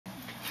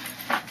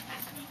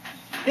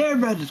Hey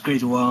everybody, it's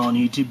Crazy Wild on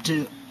YouTube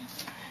too.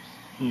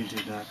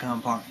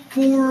 YouTube.com part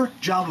 4,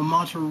 Java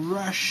Monster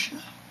Rush.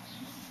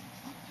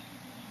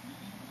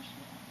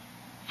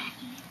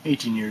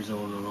 18 years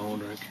old and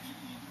older.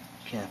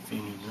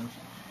 Caffeine,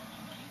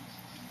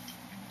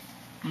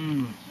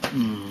 you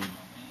know.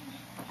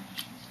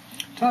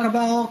 Talk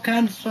about all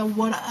kinds of stuff,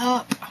 what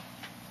up?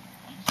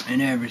 And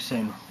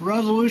everything.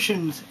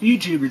 Resolutions,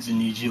 YouTubers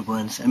and YouTube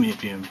ones. I mean,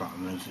 if you have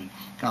problems,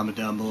 comment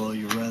down below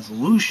your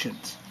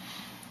resolutions.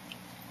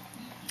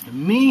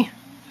 Me,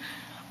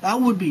 that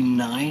would be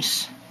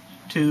nice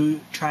to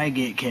try to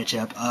get catch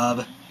up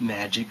of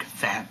Magic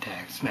Fat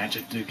Packs,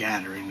 Magic the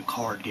Gathering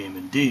card game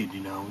indeed,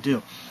 you know,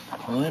 do.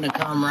 I'm going to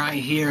come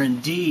right here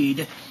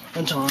indeed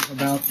and talk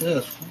about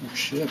this. Oh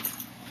shit.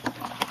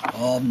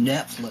 Of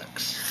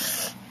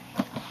Netflix.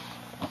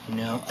 You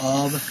know,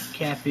 of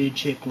Cafe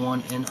Chick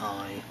 1 and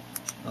I.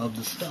 Of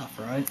the stuff,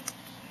 right?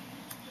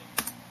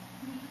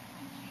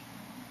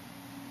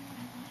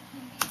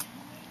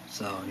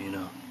 So,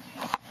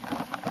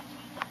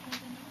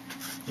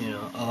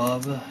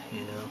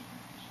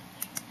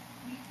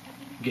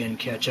 getting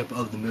catch up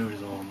of the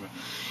movies on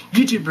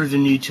YouTubers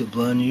and YouTube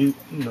blend, you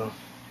know,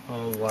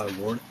 all wide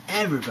world.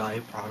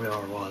 Everybody probably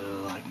are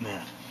like,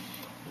 man,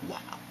 wow.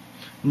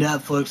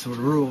 Netflix with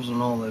rules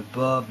and all the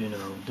above, you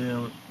know,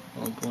 doing,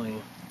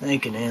 hopefully they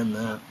can end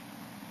that.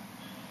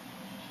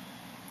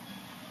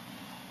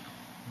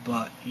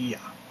 But yeah.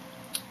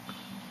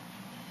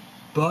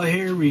 But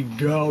here we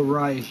go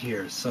right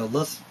here. So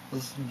let's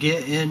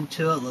get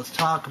into it. Let's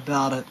talk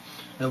about it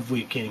if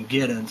we can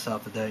get it and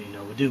stuff like that. You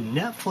know, we do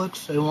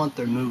Netflix. They want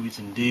their movies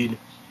indeed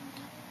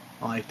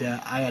like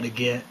that. I gotta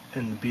get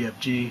in the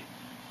BFG.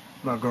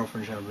 My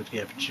girlfriend's trying to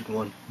get Chick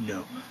 1.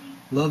 No.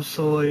 Love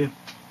Story.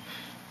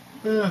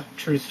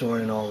 True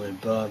Story and all the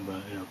above.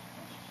 But you know,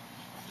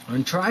 I'm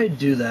gonna try to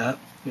do that.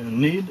 You know,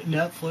 need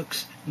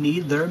Netflix.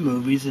 Need their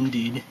movies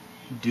indeed.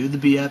 Do the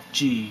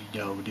BFG.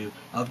 Do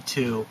up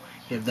to.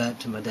 Give that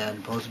to my dad.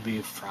 It's supposed to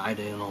be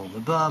Friday and all the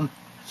above.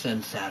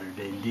 Send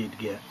Saturday indeed to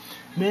get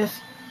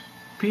Miss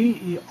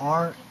Peregrines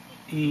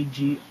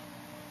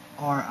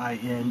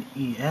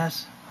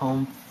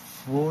home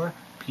for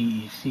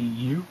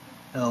Pecculiar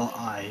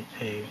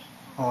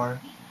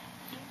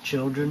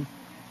children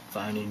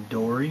finding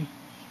Dory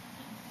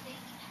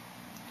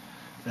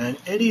and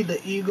Eddie the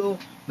Eagle.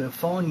 The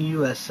Phone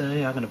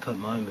USA. I'm gonna put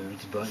my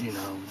moods, but you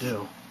know,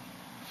 do.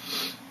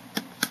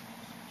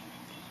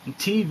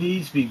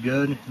 TVs be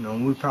good, you know,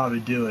 we probably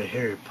do a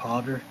Harry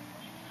Potter,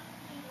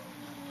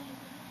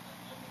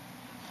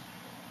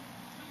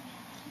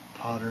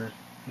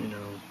 you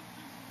know,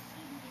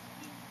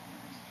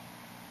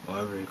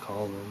 whatever you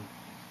call them,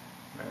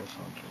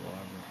 marathons or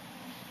whatever.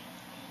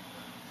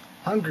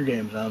 Hunger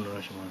Games, I don't know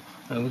what you want.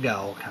 And we got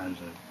all kinds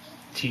of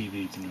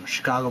TVs, you know,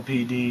 Chicago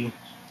PD,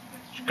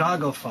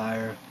 Chicago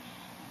Fire,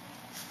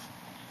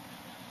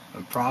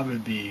 would probably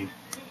be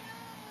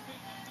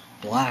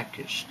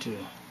Blackish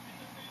too.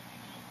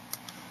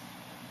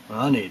 Well,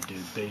 I need to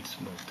do Bates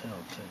Motel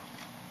too.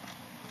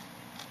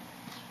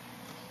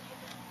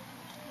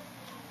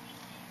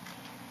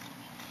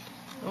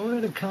 I'm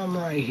going to come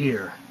right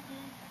here.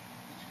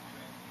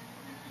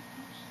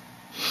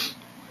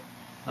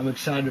 I'm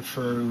excited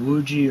for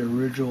Luigi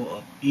Original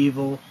of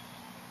Evil.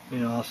 You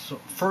know, so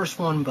first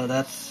one, but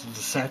that's the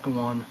second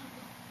one.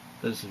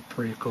 This is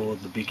pretty cool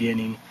at the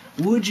beginning.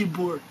 Luigi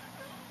Board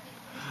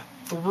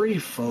 3,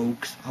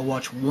 folks. I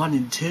watched 1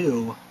 and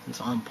 2. It's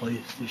on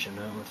PlayStation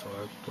Network, so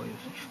I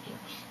PlayStation 4.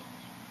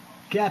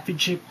 Gaffy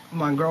Chick,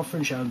 my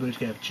girlfriend, shout out to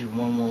Gaffy Chick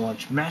 1 will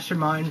watch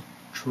Mastermind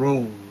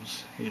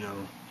Trolls. You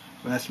know,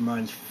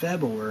 Mastermind's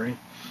February,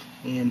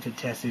 and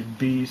Fantastic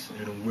Beasts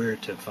and Where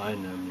to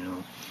Find Them. You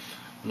know,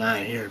 not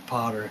Harry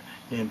Potter.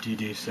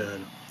 MTD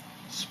said,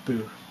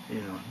 spoof.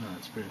 You know,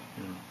 not spoof.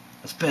 You know,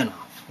 a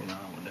spinoff. You know,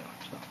 I would do.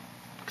 So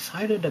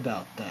excited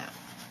about that.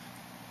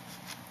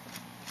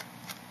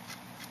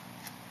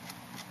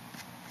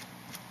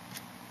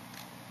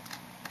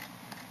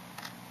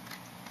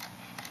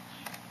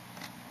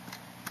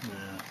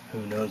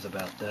 Who knows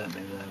about that?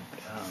 Maybe that,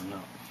 I don't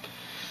know.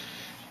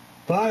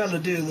 But I gotta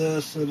do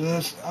this and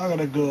this. I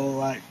gotta go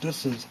like,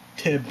 this is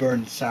Ted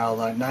Burns style,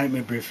 like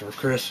Nightmare Before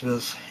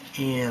Christmas,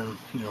 and,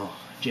 you know,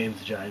 James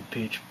the Giant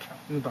Peach.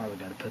 We probably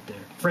gotta put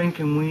there.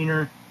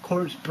 Frankenweenie,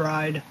 Corpse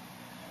Bride.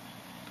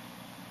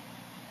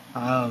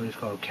 I always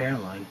call it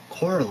Caroline.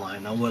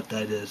 Coraline, I know what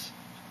that is.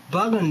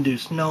 But I'm gonna do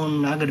Snow,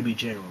 not gonna be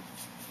January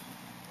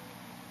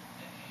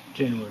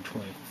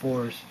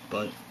 24th,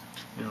 but,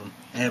 you know,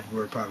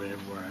 probably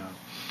everywhere else.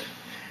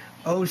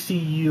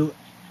 OCULUS,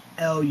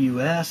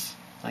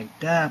 like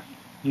that.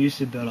 Used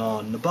to be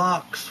on the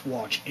box,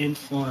 watch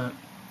Influent,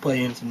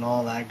 play Influent, and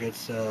all that good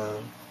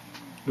stuff.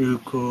 Really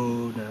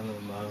cool, you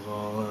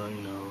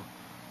know,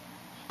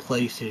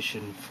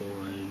 PlayStation 4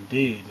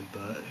 indeed,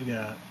 but you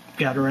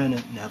got to rent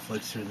it,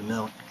 Netflix through the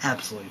mail,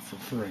 absolutely for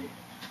free.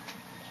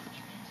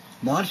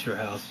 Monster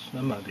House,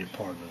 that might be a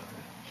part of it.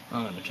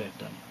 I'm gonna check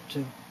that out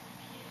too.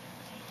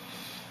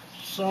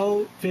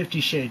 So,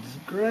 50 Shades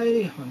of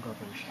Grey. My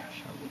girlfriend,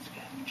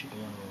 you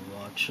want to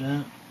watch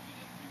that.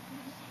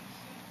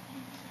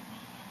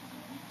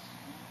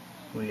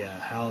 We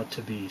got How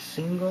to Be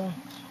Single,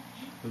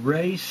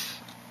 Race,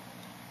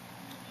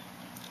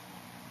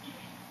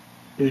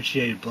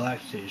 Negotiated Black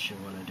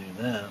Station when I do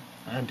that.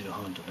 I do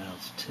Haunted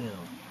House too.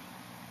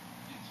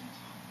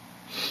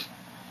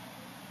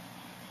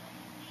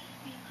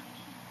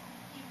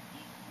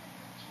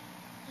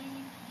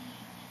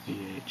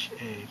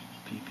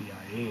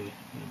 BHAPPIA.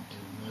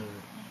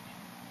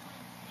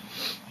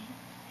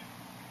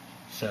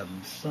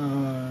 Seventh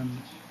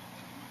Son.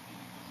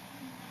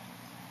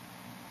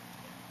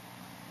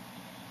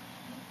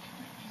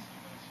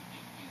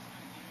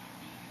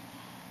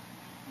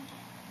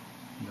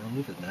 No,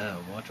 leave it now.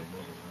 Watch a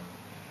little.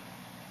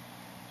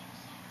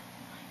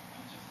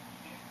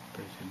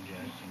 Person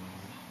Jackson.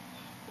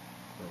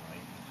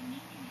 Right.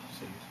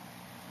 See.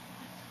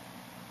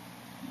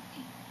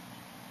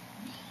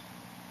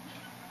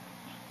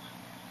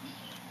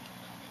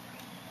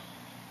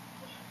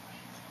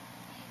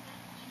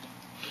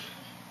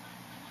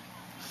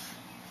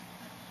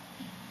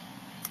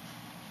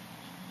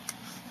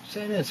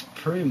 Saying that's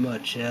pretty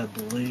much it, I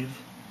believe.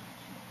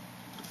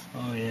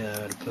 Oh yeah, I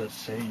gotta put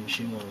Satan.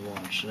 She wanna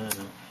watch that.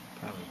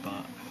 Probably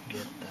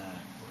get that.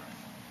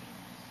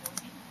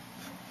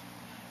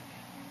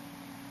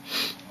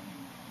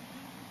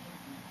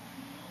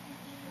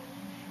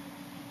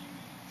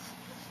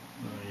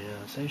 Oh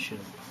yeah, say she'll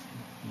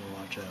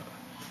watch out.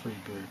 Free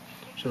Bird.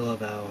 She'll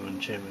love Alan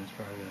Chapman's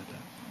probably got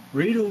that.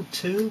 Riddle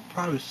 2,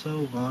 probably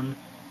so 1.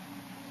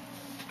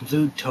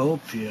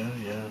 Zootopia,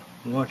 yeah.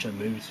 Watch that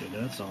movie too,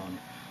 that's on.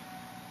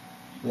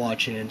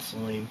 Watch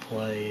Anseline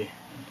play.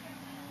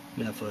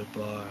 Netflix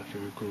box,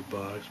 or cool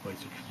box,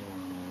 PlayStation 4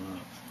 and all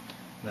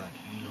that. Got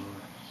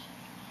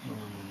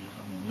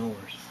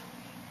North.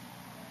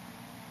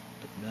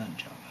 But that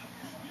job out.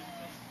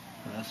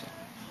 That's all.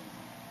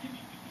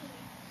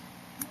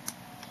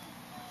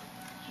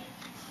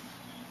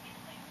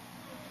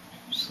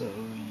 So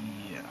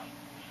yeah.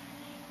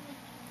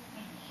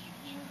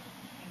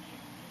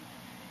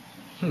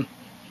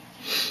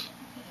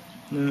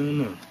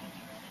 No.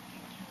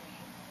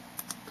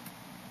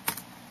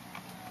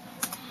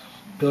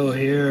 Go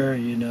here,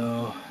 you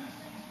know.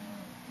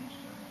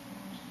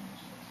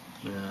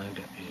 Yeah, I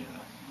got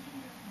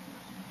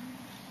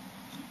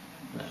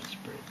That's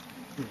pretty.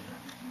 Yeah.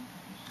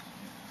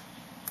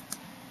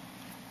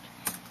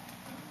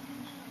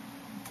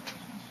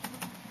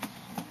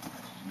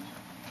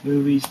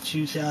 Movies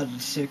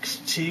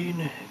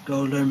 2016.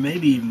 Go there.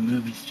 Maybe even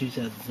movies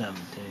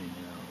 2017. You know.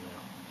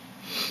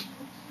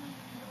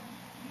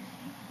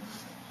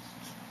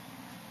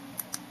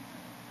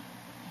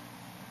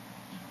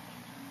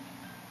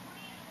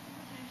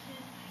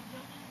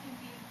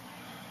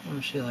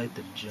 She like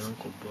the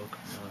Jungle Book.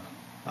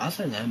 I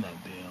say that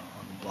might be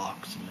on the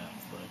box of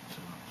Netflix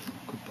and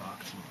good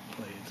box and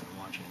plays and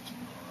watching it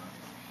and all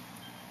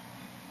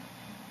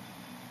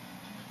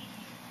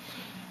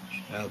that.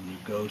 She had new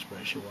Ghost,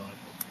 but she watched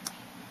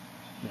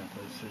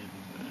Netflix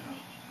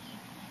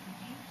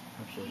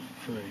absolutely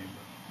free.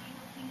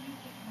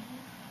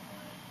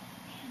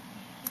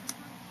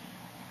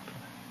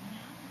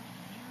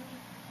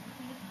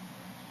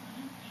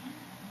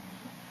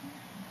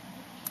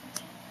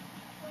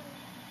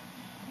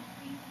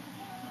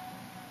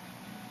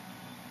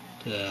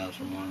 Yeah, that's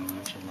from one I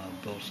mentioned. I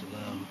love both of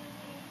them.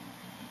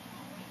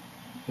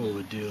 What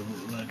would do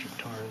Electric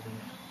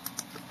Tarzan?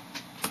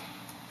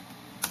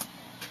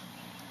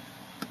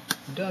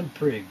 Done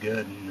pretty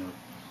good, you know.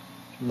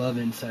 Love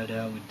Inside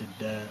Out, we did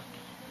that.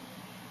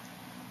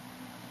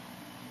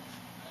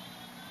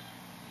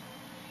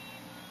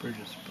 Bridge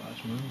of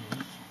Spies.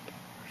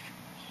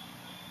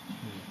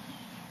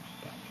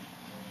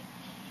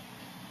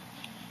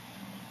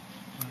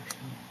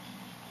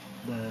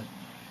 That.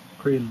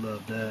 Creed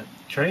loved that.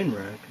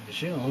 Trainwreck.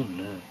 She owned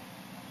that.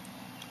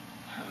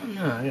 I don't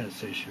know. I gotta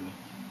say she was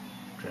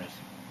dressed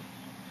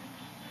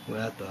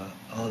without the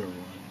other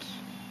ones.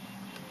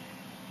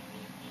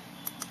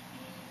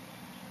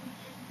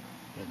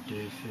 That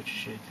dude, 50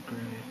 Shades of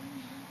Grey.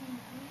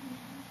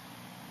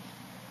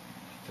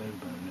 Think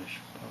about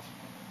Mission Impossible.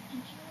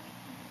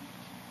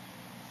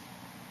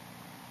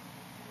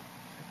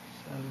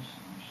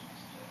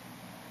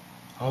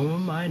 I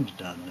wouldn't mind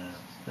done that.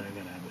 Then I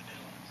gotta have it.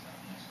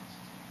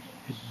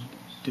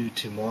 Do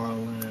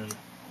Tomorrowland.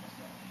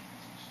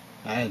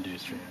 I had to do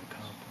Straight Outta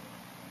Compton.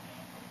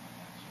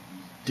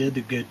 Did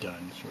the Good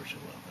Dinosaur. She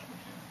loved that.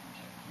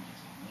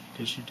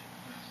 Did she do?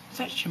 I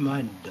thought she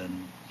might have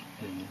done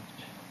it.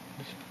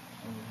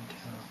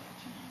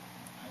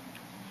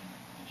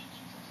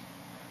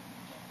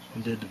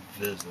 And did The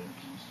Visit.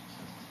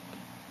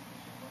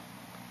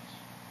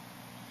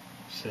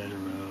 Santa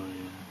Row,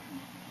 yeah.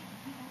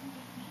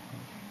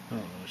 I don't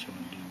know what she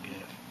want to do,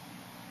 Gift.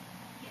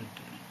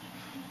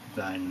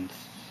 Violence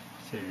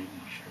series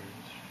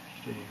insurance.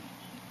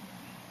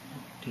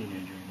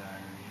 Teenager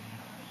Diary.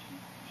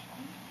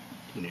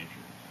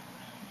 Teenager.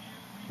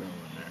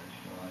 Rolling there. I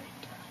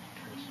liked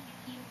Chris.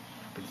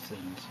 But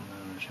since I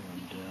don't know what she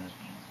want to do.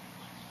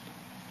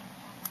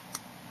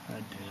 I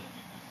did.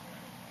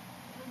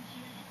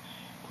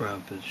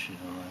 Grumpus, she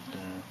don't like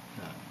that.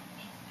 No.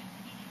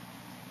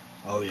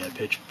 Oh yeah,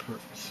 Pitch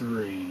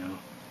 3, you know.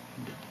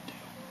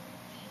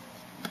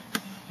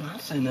 I'm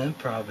saying that'd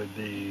probably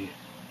be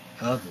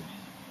Oven.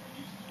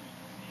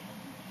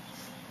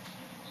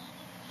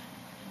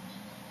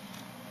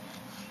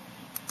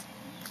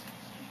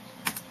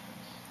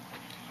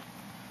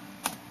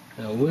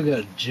 Now we're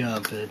gonna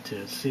jump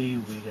into see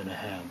we're gonna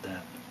have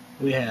that.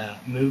 We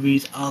have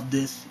movies of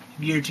this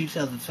year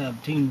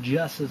 2017,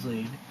 Justice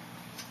League.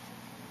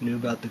 Knew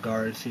about the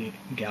Galaxy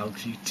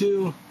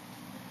 2.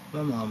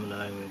 My mom and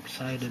I were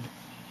excited.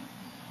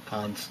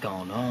 Khan's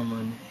Gone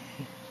Online.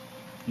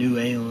 New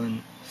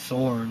Alien,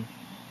 Soren,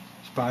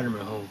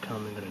 Spider-Man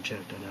Homecoming, gonna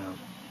check that out.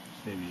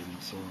 Maybe even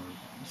Soren.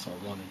 I saw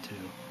 1 and 2.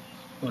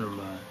 One of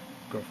my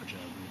girlfriend's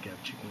job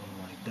recap chicken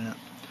one like that.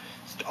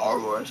 Star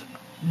Wars.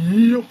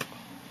 Yep.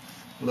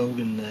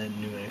 Logan, that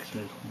new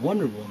X-Men.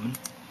 Wonder Woman.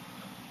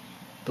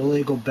 The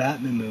Lego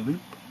Batman movie.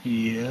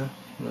 Yeah,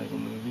 Lego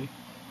movie.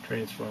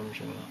 Transformers.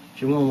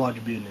 She won't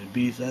watch Beauty and the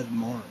Beast. That's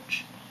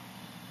March.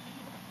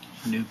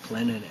 New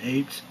Planet of the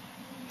Apes.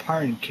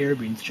 Pirate and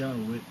Caribbean's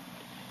John Wick.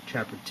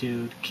 Chapter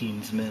 2, The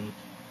Kingsman.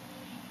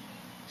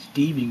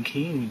 Stephen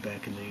King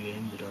back in the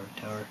game, The Dark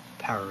Tower,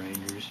 Power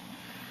Rangers,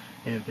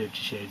 and 50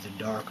 Shades of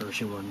Darker.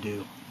 She wouldn't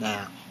do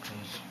that,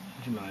 because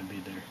she might be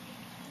there.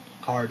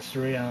 Card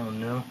 3, I don't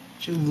know.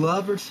 She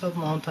loved herself a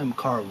long time.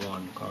 Card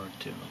 1, Card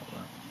 2, all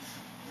that.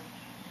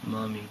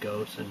 Mummy,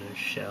 Ghost in the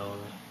Shell.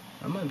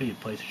 That might be a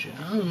PlayStation.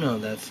 I don't know,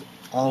 that's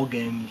all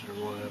games or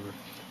whatever.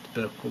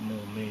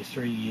 Despicable Me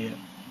 3, yeah.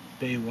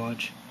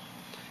 Baywatch.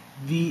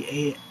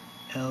 VALERAN.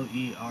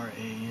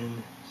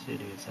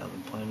 City of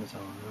Thousand Planets, I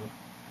don't know.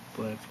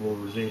 Black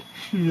Wolverine Z.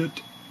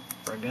 Shit.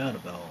 Forgot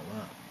about all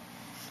that.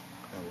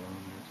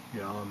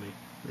 Yami.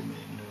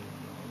 Remake new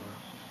and all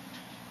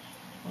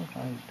that.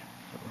 Okay.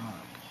 The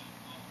Rock.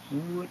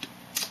 What?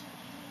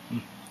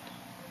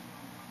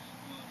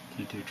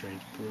 T2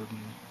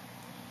 Transporting.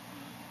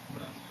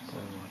 Go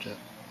watch that.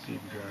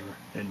 Baby Driver.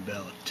 And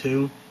Bella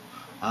 2.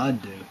 I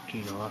do.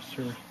 Keen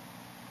Officer.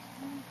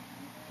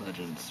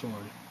 Legend of the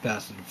Sword.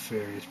 Fast and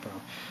Furious,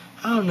 probably.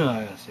 I don't know.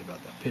 I gotta say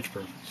about that. Pitch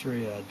Perfect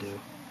 3. I do.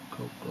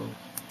 Coco.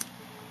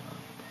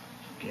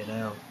 Get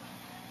Out.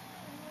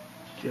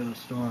 Joe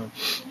Storm.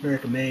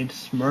 American Made.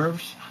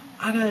 Smurfs.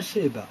 I gotta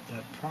say about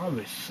that.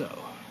 Probably so.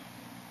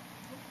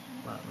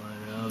 I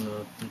don't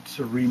know if it's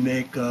a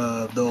remake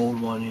of the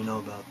old one, you know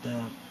about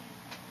that.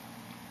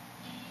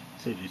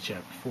 City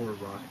Chapter 4.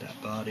 Rock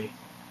That Body.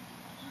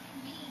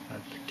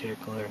 In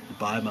particular.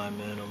 Bye Bye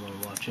Man. I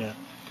want to watch that.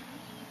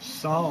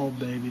 Saul,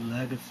 baby,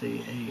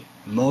 Legacy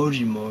 8.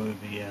 Emoji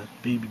Movie, yeah.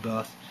 BB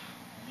Boss.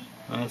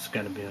 That's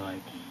gotta be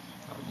like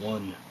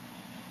one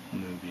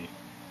movie.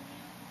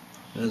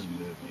 This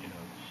movie, you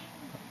know.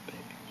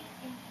 Baby.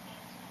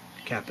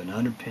 Captain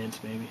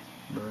Underpants, maybe.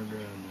 Burger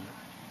and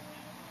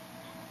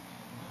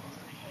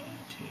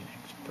Teen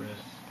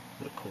Express.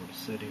 Dakota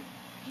City.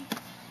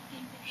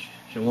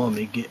 She want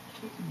me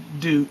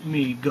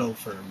go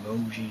for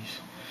emojis.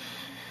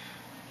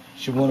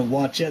 She want to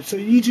watch that, so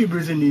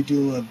YouTubers and you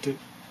do love to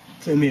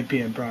send me a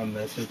PM prime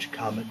message,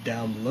 comment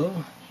down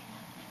below.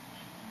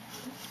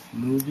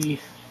 Movie.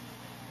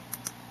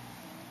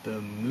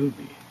 The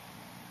movie.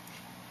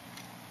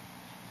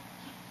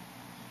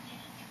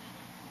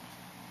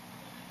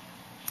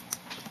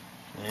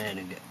 And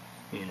again,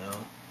 you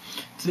know.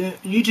 So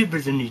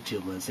YouTubers and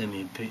YouTubers, send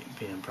me a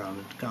PM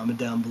prime comment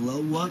down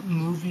below what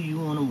movie you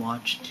want to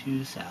watch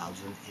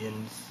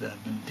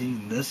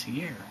 2017 this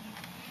year.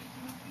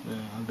 Now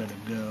I'm gonna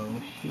go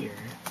here.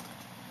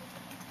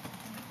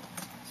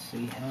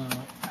 See how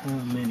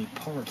many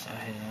parts I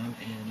have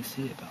and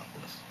see about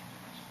this.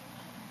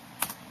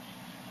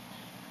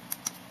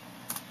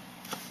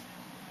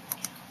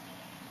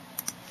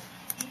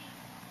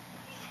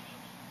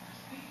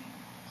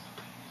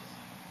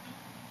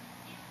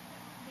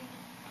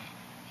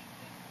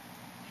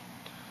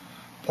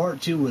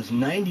 Part 2 was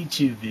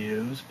 92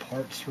 views.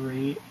 Part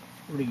 3,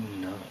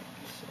 49.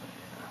 So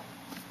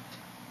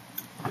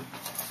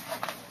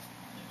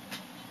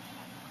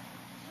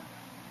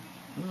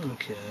yeah.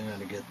 Okay, I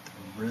gotta get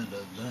rid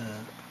of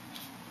that.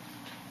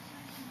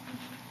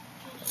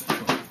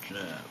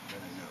 That.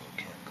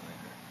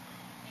 Calculator.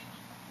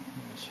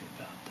 Let's see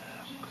about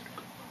that.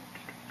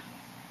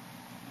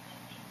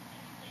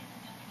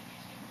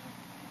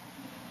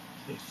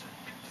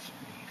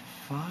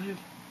 635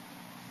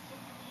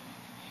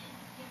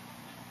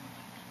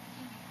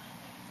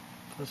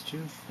 plus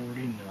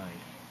 249.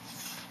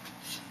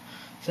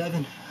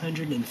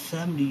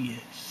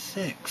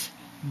 776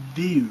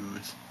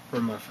 views for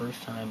my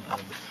first time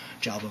of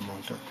Java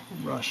Monster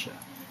Russia.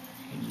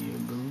 Can you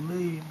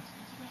believe?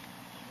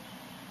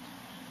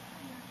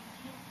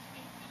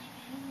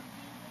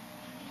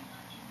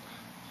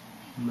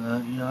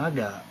 But, you know, I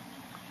got,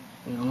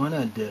 you know, when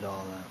I did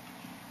all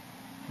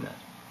that.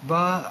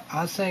 But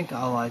I think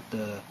I like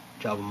the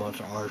Java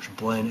Monster Arch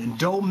blend. And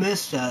don't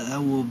miss that.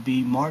 That will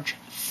be March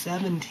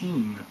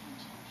 17.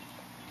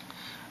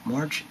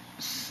 March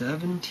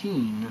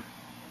 17.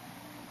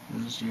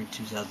 This year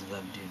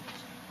 2017.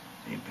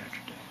 St.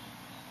 Patrick's Day.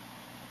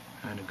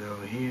 how to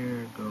go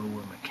here, go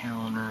with my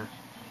calendar.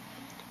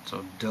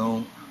 So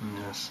don't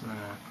miss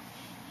that.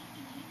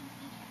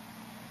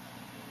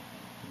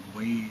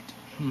 Wait,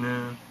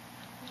 no.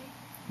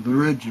 The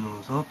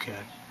originals, okay.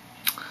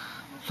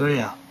 So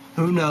yeah,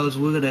 who knows?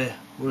 We're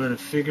gonna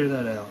figure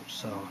that out.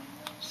 So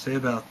say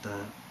about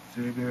that.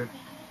 Figure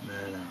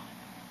that out.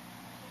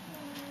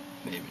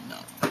 Maybe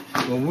not.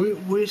 Well,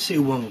 we see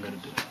when we're gonna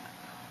do it.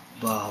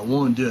 But I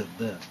won't do it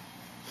then.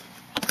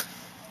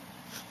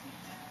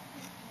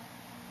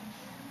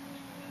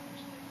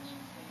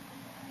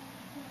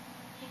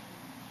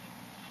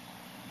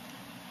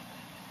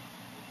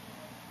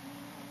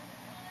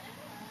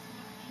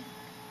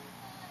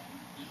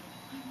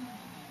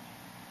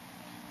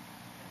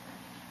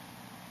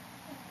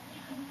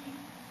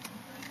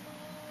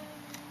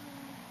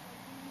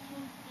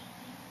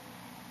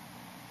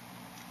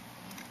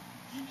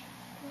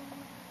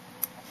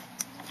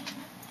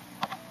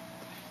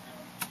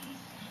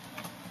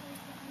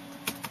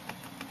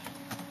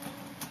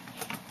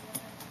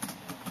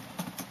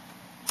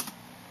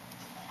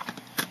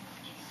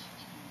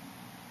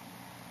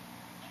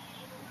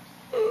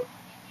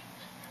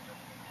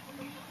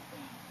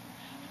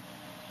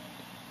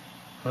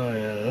 Oh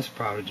yeah, that's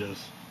probably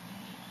just,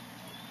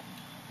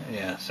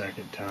 yeah,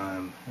 second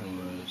time. It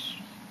was,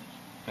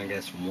 I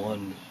guess,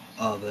 one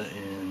of it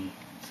in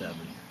 7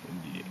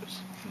 videos.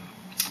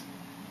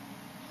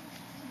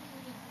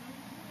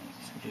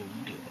 So do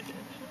good.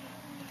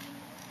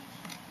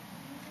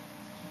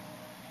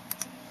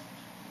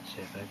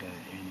 See if I got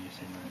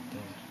anything right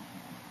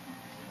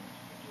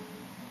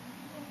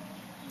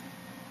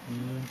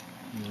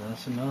there.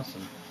 Nothing.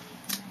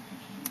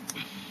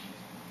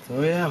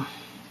 So yeah.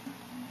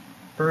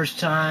 First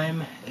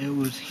time, it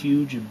was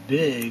huge and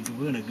big.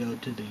 We're gonna go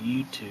to the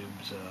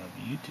YouTubes of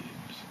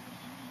YouTubes.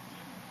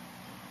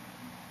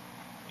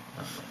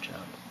 Not much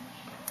out.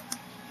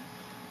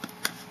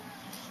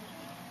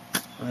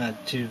 I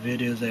had 2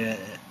 videos at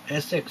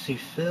SXE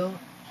Phil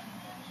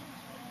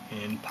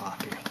and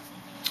Poppy.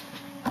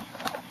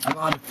 A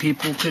lot of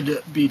people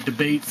could be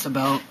debates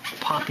about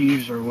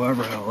poppies or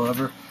whatever,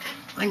 however.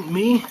 Like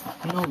me,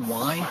 you know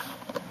why?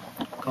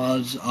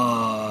 Cause,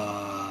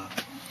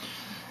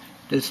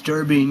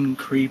 disturbing,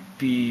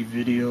 creepy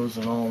videos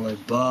and all the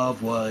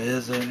above, what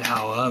is it?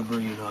 However,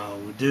 you know,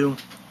 we do.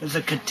 It's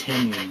a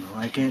continuum.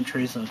 I can't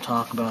trace and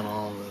talk about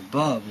all the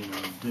above, you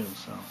know, we do,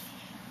 so.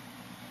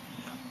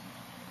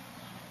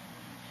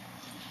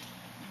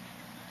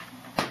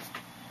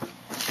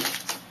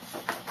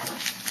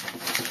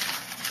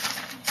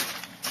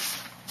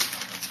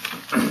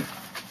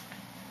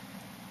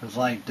 It's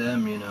like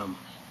them, you know,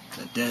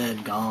 the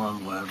dead,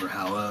 gone, whatever,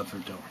 however,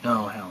 don't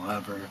know,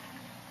 however.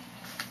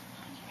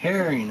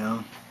 Here, you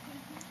know,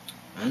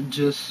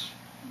 it's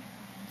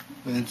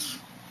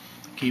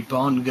keep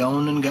on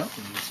going and going,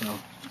 so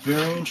it's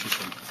very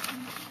interesting.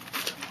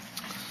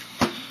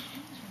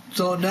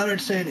 So another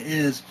thing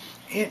is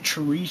Aunt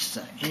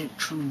Teresa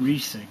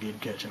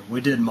good ketchup.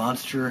 We did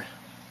Monster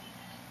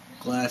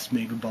glass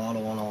mega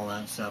bottle and all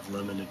that stuff,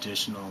 limited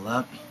edition, all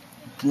that.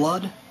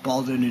 Blood,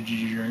 Ball's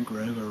Energy Drink,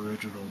 regular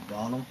original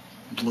bottle,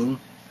 blue.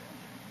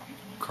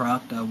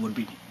 Croc, that would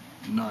be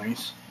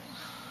nice.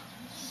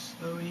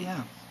 So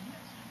yeah.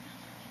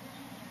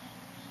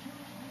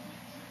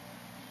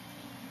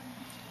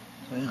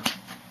 So yeah.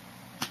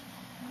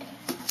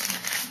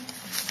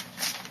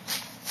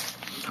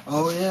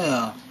 Oh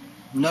yeah.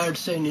 Another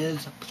thing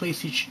is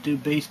PlayStation 2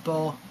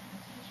 baseball,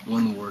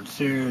 won the World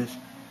Series.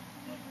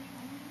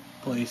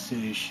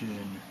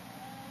 PlayStation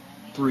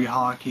 3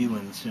 hockey,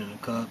 win the Stanley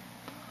Cup.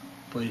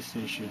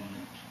 PlayStation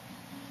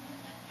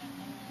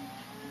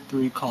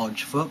 3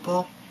 college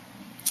football.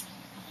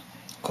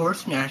 Of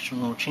course,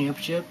 national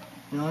championship,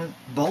 you know,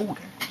 bowl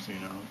games, you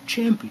know,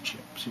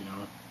 championships, you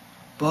know.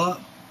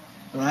 But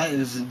that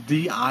is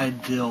the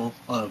ideal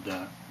of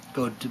that.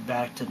 Go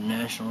back to the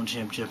national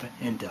championship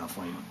and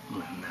definitely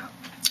win that.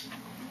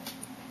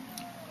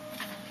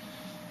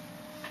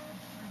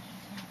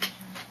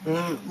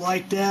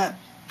 Like that,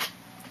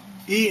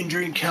 eat and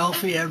drink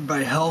healthy,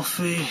 everybody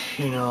healthy,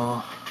 you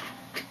know.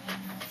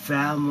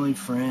 Family,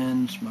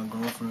 friends, my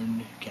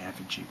girlfriend,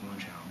 Kathy Chicken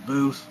Lunch House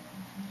Booth.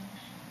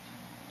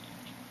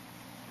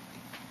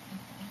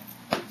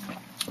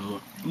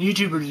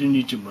 YouTubers and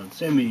YouTubers,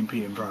 send me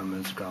PM Prime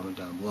in the comment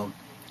down below.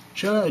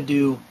 Should I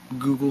do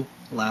Google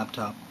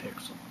Laptop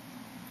Pixel?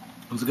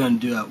 I was going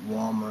to do at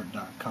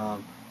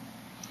Walmart.com.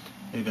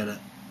 They gotta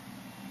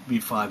be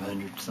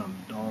 $500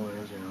 something, you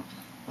know,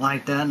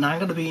 like that. Not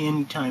gonna be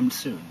anytime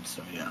soon.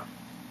 So yeah.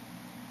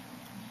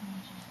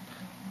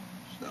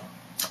 So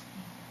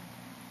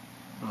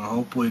I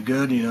hope we're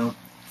good. You know,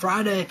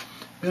 Friday,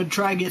 gonna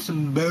try to get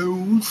some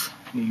bows.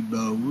 Need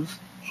bows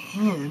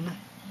and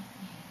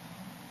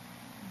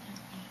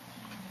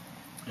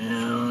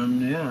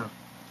yeah,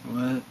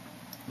 what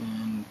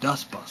and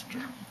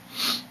Dustbuster.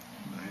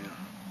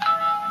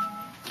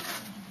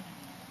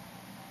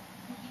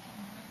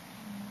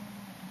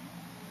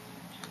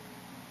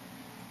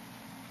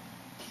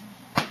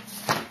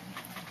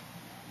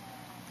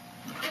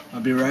 I'll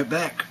be right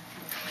back.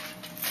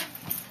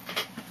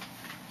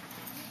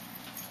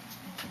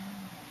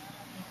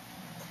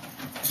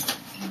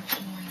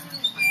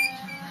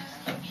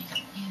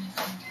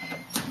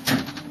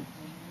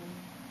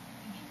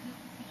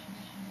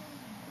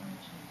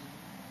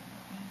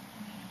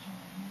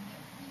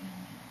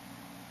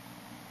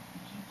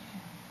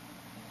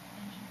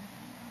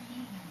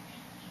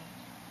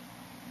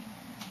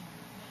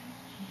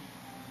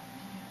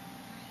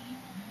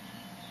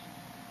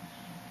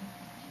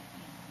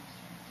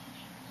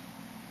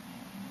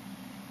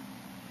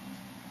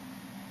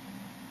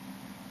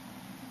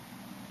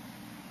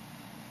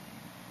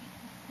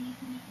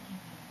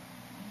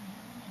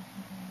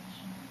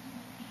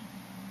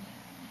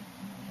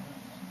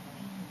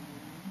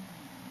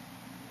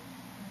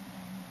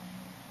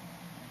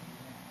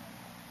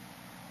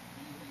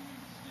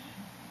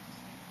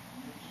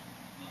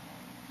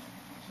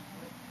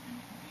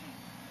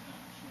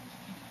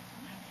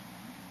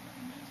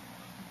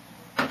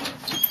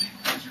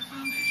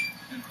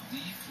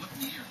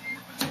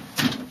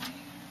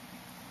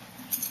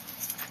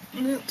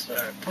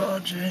 I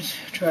apologize.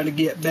 Try to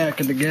get back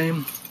in the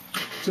game.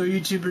 So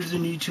YouTubers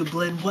and YouTube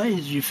Land, what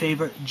is your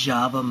favorite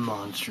Java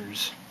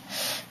monsters?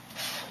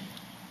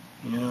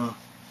 You know,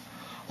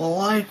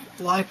 well,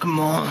 like them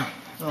all.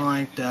 I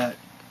like that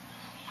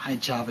High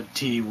Java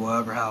T,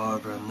 whatever,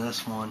 however, in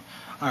this one,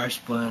 Irish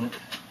Blend,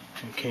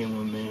 it came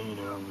with me, you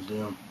know, with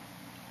them.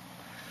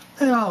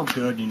 They're all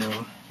good, you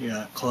know. You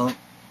got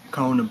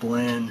Kona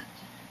Blend,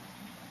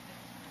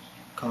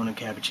 Kona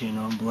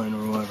Cappuccino Blend,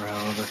 or whatever,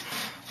 however.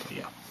 But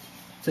yeah,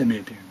 send me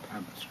a opinion. I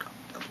must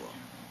comment down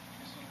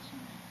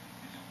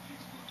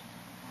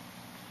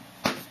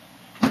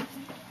below.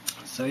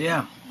 So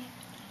yeah.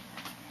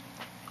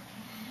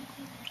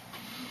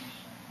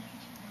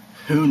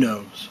 Who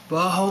knows?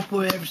 But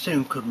hopefully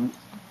everything could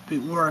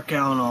work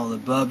out on all the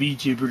above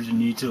YouTubers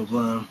and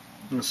YouTube.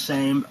 The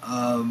same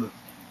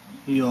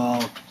you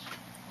all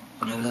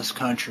in this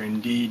country,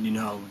 indeed, you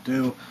know,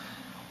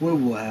 we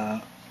will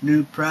have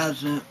new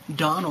President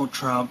Donald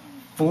Trump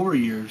 4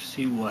 years.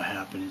 See what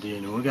happened,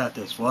 dude. And we got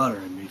this water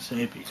and be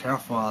safe, be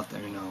careful out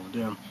there, you know,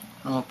 dude.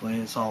 Hopefully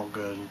it's all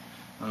good and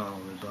all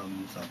the above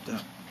and stuff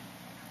there.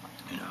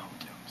 You know,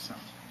 dude. So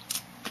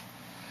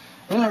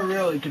I'm not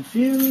really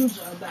confused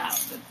about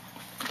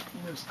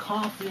this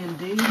coffee,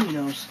 indeed, you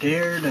know,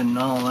 scared and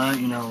all that,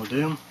 you know,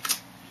 do.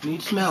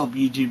 Need some help,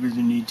 YouTubers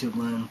and YouTube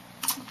Land.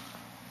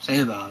 Say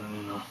about it,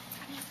 you know.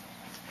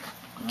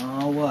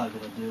 Oh, what I'm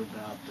gonna do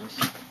about this.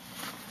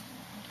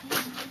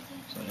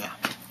 So, yeah.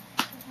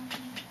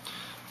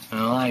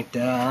 And like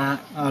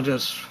that, I'll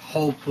just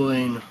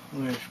hopefully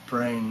wish,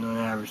 praying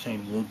that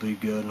everything will be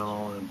good and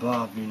all the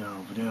above, you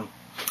know, do.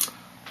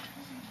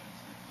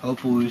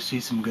 Hopefully we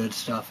see some good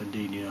stuff,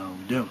 indeed, you know,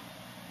 do.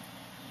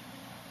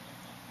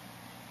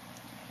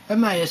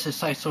 My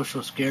SSI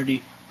Social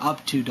Security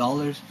up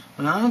 $2,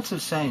 and I'm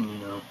just saying, you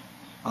know,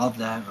 of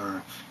that,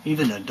 or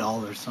even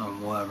 $1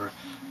 some, whatever.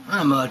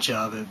 Not much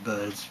of it,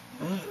 but it's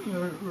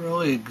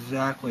really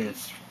exactly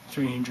it's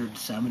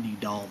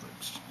 $370.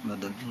 But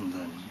then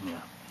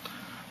yeah.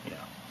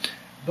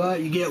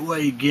 But you get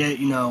what you get,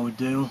 you know,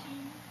 do.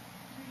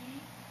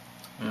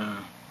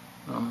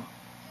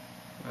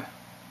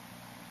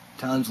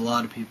 Times a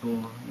lot of people,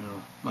 you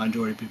know,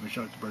 majority of people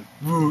start to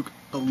break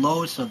the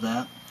lowest of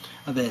that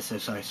of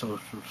SSI Social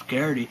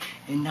Security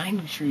and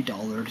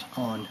 $93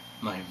 on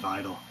my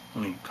Vital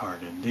Link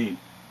card, indeed.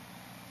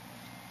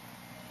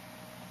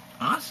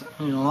 Awesome.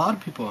 You know, a lot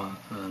of people,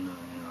 you know,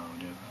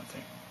 do, I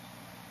think.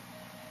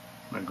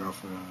 My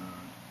girlfriend,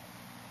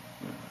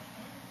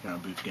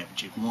 Boots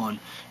Cappuccino 1,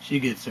 she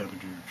gets $700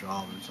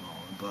 and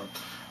all, but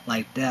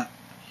like that,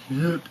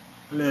 let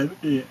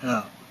it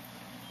out.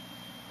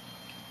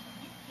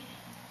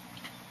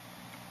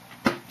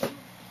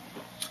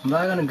 I'm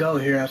not gonna go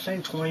here. I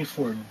think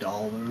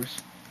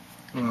 $24.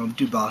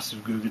 Do bosses,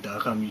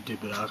 Google.com,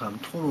 YouTube.com.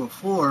 Total of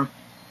 4.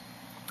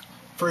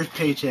 First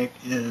paycheck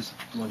is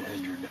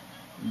 $100.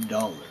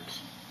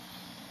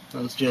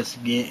 Let's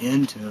just get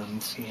into it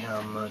and see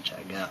how much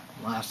I got.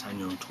 Last I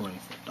knew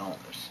 $24.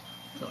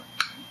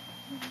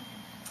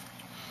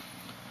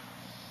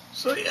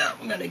 So yeah,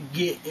 I'm gonna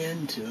get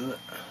into it.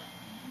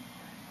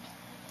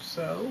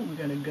 So we're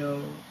gonna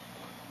go.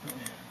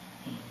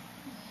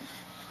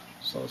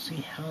 So let's see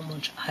how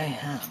much I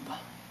have.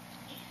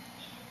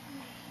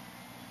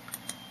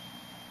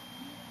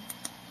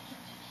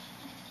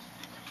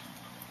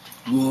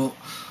 Well,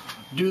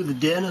 do the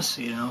dentist,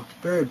 you know,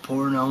 very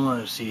important. I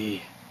want to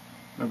see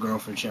my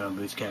girlfriend, Sharon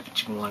Boots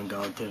Cappuccino 1,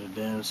 going to the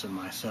dentist and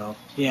myself.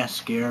 Yeah,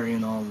 scary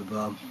and all the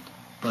above.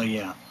 But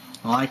yeah,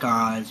 I like our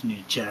eyes,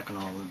 need to check and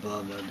all the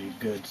above. That'd be a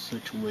good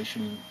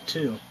situation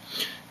too.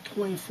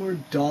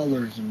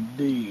 $24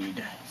 indeed.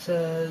 It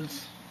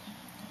says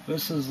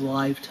this is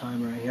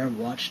lifetime right here.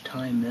 Watch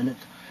time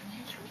minutes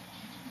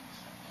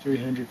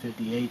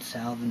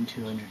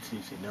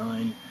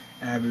 358,269.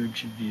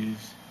 Average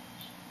views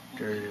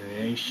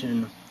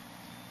duration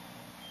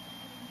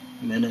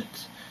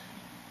minutes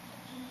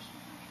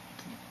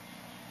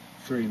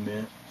 3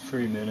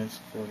 minutes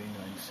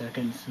 49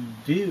 seconds.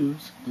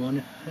 Views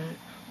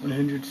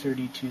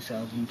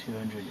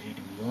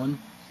 132,281.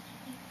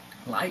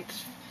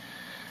 Likes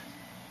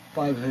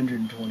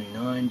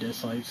 529,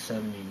 dislikes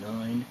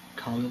 79,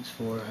 comments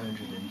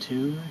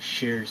 402,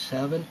 shares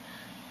 7,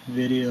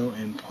 video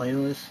and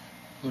playlist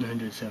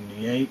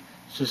 178,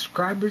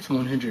 subscribers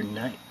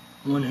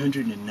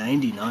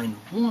 199,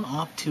 1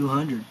 off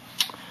 200.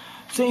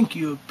 Thank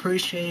you,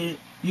 appreciate it.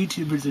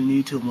 YouTubers and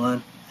YouTube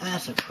Land,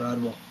 that's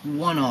incredible.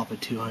 1 off of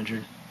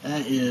 200.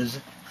 That is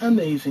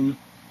amazing.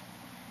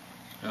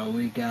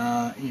 We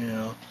got, you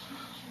know,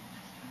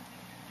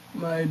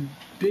 my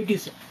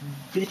biggest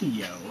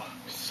video,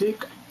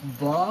 6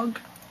 vlog.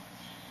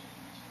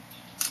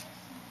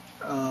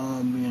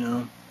 You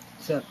know,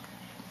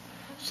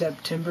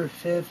 September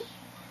 5th,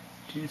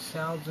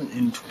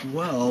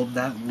 2012.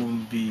 That will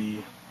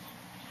be,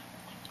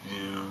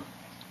 you know,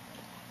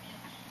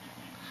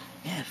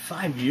 yeah,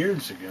 5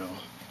 years ago.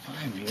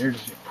 5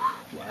 years ago.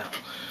 Wow.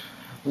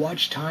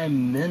 Watch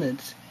time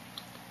minutes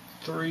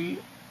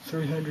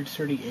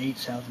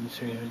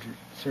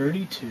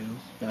 338,332,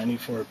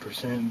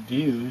 94%.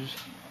 Views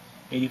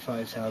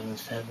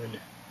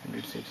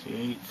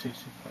 85,768,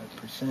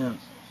 65%.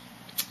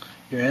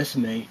 Your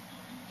estimate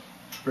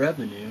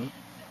revenue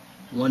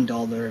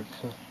 $1.94,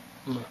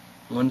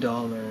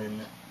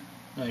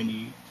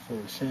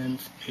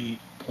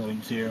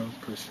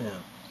 8.0%.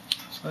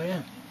 So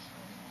yeah.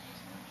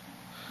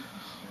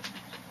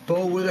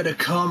 But we're gonna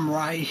come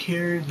right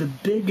here, the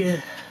big,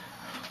 you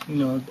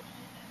know,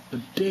 the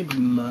big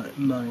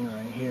money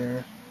right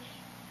here,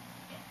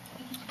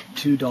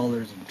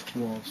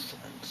 $2.12.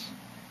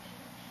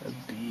 A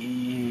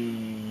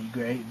big,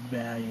 great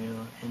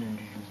value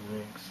energy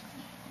drinks.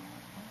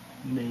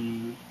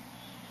 May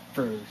 1st,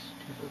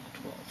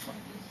 2012, 5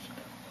 years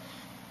ago.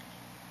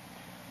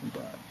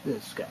 But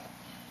this got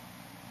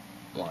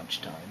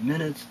watch time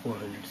minutes,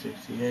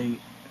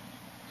 468,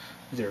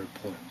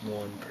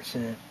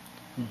 0.1%.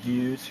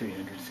 Views,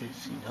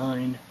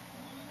 369,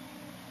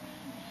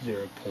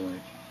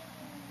 0.3%.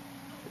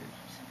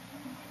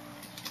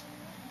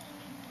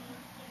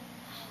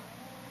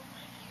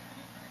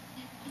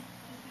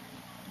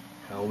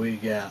 Now we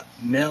got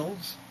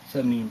males,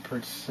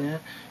 17%,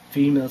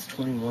 females,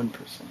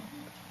 21%.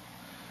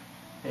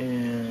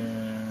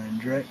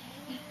 And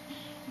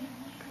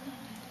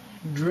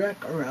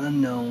direct or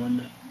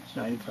unknown,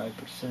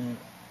 95%.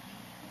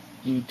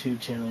 YouTube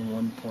channel,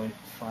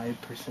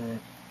 1.5%.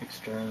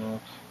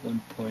 External,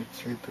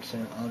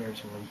 1.3%.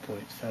 Others,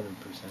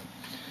 1.7%.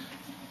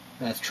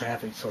 That's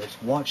traffic source.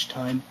 Watch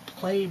time,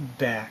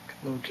 playback,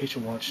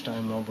 location watch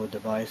time, mobile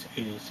device,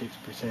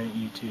 86%.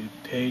 YouTube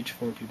page,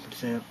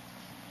 14%.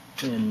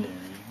 And there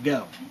you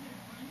go.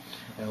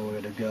 And we're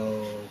going to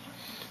go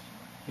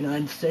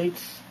United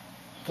States,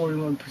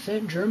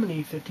 41%.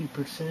 Germany,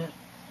 50%.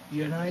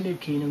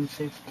 United Kingdom,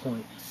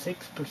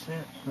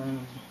 6.6%.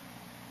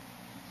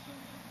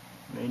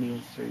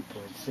 Romania,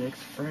 3.6%.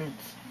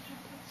 France,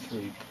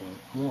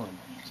 3.1%.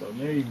 So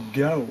there you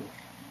go.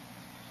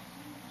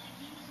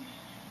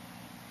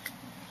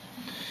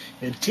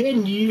 In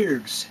 10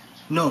 years,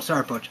 no,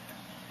 sorry, Butch.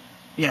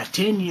 Yeah,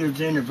 10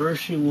 years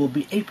anniversary will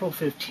be April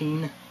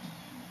 15.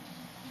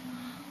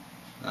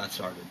 I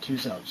started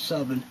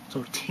 2007,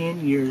 so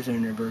 10 years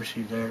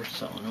anniversary there,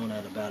 so I know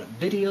that about it.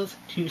 Videos,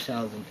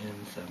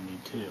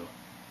 2072.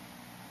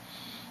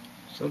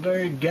 So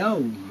there you go,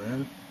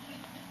 man.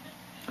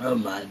 Oh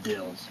my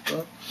deals.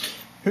 Well,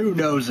 who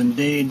knows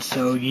indeed,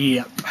 so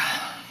yeah.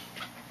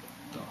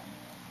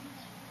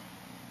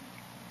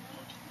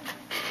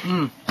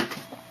 We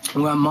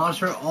got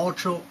Monster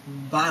Ultra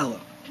Violet.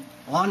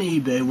 On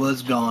eBay,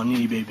 was gone.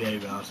 eBay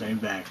PayPal, same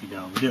back, you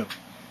know, we do.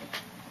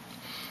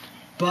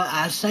 But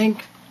I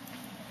think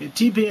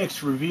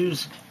TPX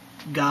Reviews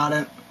got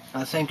it.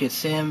 I think it's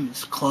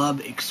Sam's Club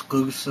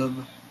exclusive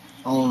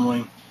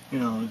only, you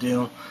know,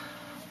 deal.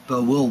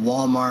 But will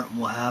Walmart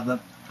will have it?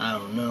 I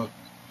don't know.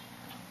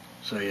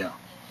 So yeah.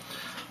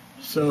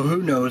 So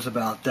who knows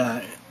about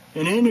that?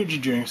 And energy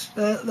drinks,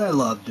 they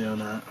love doing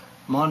that.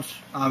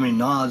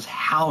 Nas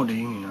Howdy,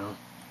 you know.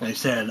 They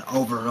said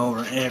over and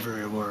over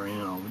everywhere, you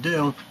know, we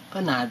do,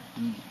 but not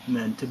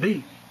meant to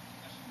be.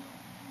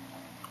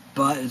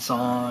 But it's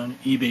on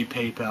eBay,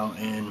 PayPal,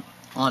 and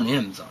on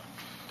Amazon.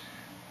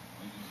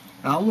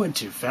 I went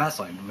to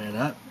Fastlane, man.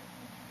 That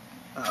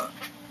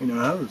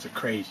was a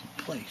crazy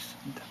place.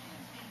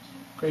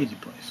 Crazy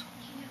place.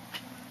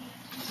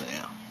 So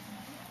yeah.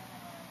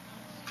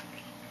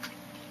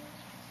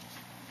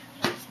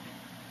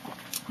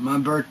 My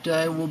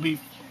birthday will be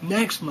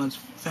next month,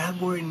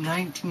 February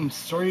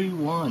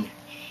 1931.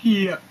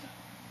 Yeah.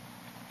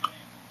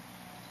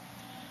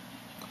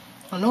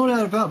 I know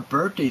that about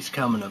birthdays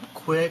coming up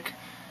quick.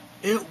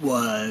 It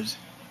was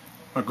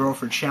my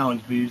girlfriend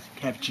Challenge Booth,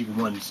 Cafe Chica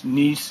One's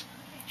niece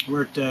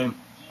birthday.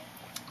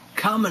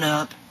 Coming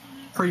up,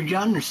 her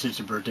younger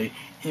sister's birthday,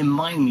 and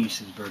my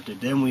niece's birthday.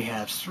 Then we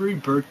have 3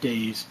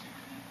 birthdays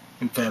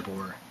in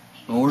February.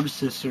 My older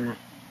sister,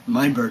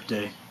 my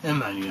birthday, and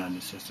my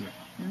younger sister.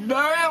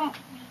 Damn!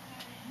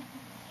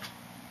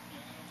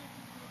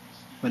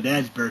 My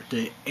dad's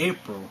birthday,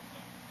 April.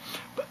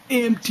 But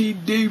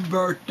MTD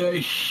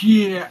birthday,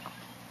 shit.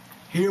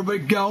 Here we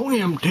go,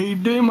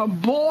 MTD, my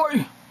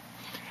boy.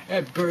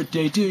 Happy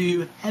birthday to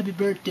you. Happy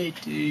birthday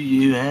to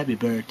you. Happy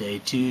birthday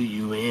to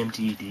you,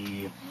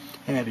 MTD.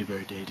 Happy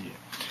birthday to you.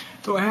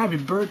 So happy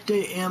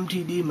birthday,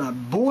 MTD, my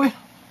boy.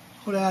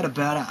 Without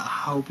about it, I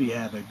hope you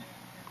have a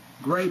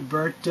great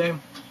birthday.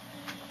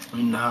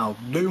 And I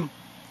do.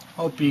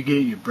 Hope you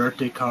get your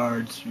birthday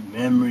cards, your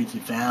memories,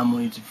 your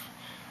families,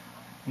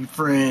 your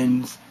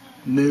friends,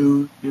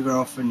 your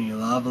girlfriend, your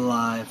love of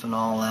life, and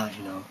all that,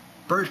 you know.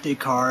 Birthday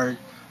card,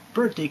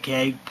 birthday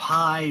cake,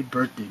 pie,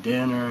 birthday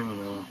dinner, you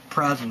know,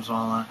 presents,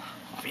 all that.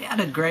 We had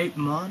a great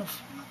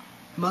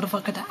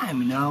motherfucking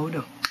time, you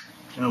know.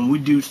 And we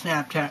do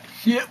Snapchat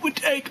shit. We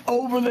take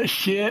over the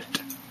shit.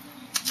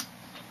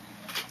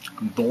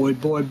 Boy.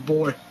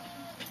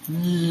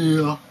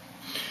 Yeah.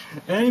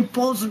 And he's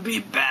supposed to be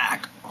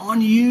back on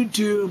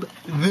YouTube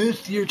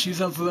this year,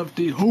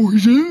 2017. Holy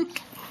shit.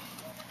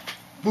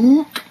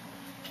 Book.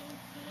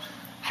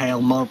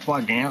 Hell,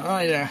 motherfucking. Oh,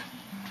 yeah.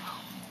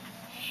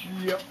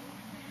 Yep.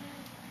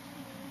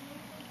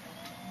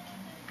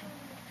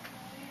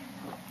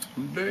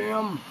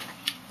 Damn.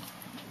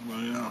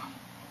 Well, yeah.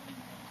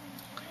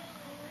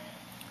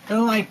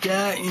 And like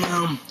that, you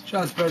know,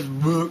 Shot's best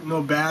book,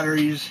 no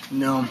batteries, you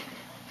know,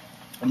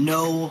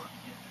 no,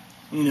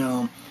 you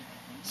know,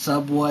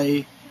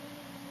 Subway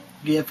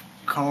gift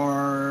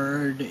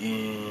card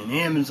and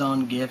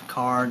Amazon gift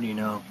card, you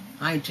know,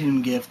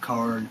 iTunes gift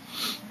card,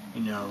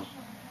 you know,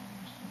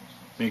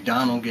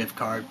 McDonald's gift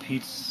card,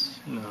 pizza,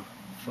 you know,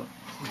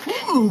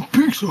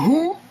 Pizza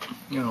Hut,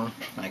 you know,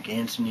 like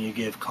Anthony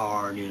gift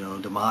card, you know,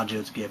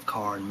 DiMaggio's gift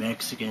card,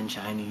 Mexican,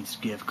 Chinese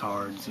gift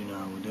cards, you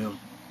know, we do.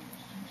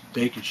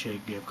 Bacon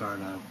Shake gift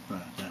card, that,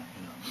 you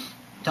know,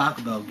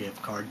 Taco Bell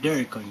gift card,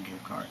 Dairy Queen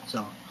gift card,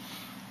 so,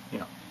 you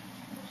know.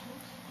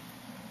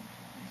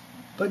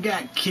 But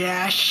got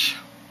cash.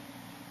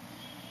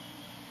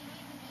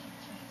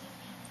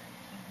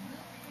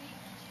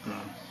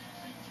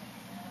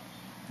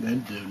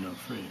 Then do no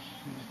free.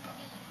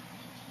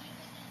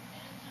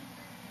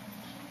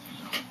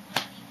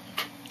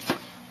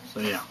 So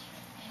yeah.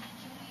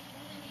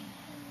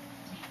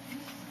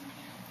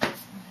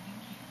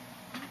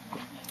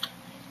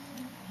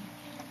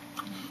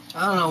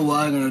 I don't know what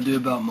I'm gonna do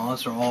about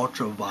Monster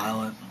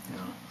Ultraviolet. You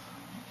know,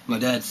 my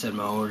dad said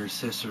my older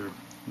sister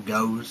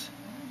goes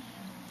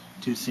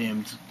to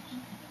Sam's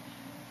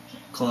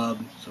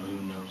Club, so who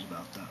knows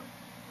about that.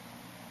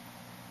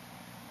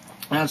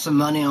 I have some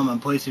money on my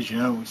PlayStation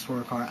Network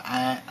store card.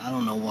 I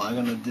don't know what I'm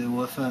gonna do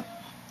with it.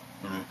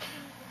 You know,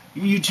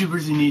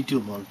 YouTubers you need to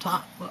want to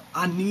talk. Well,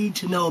 I need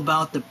to know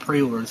about the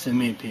pre-order. Send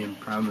me a PM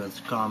comments,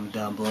 comment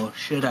down below.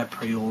 Should I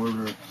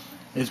pre-order?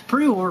 Is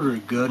pre-order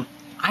good?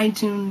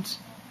 iTunes,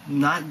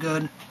 not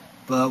good.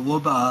 But what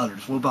about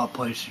others? What about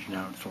PlayStation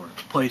Network store?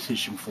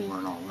 PlayStation 4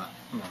 and all that.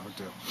 You know,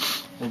 do.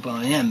 What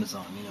about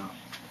Amazon? You know,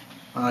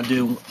 I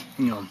do.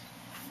 You know.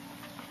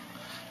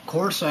 Of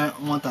course, I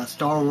want that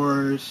Star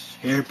Wars,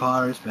 Harry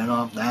Potter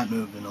spin-off, that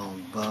movie and all,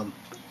 but of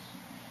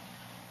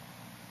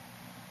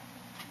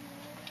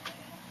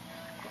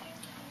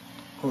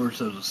course,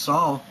 there's a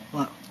Saw.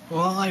 Well,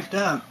 I like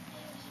that.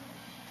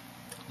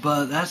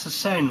 But that's the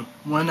saying.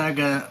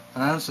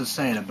 That's the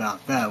saying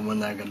about that. When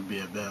they're gonna be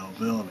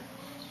availability?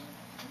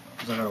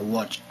 Because I gotta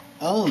watch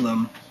all of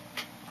them,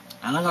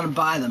 and I gotta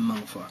buy them,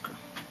 motherfucker.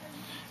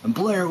 And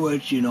Blair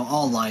Witch, you know,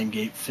 all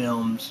Lionsgate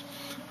films.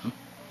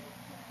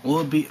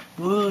 What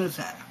is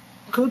that?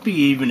 Could be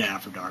even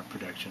After Dark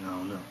production, I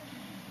don't know.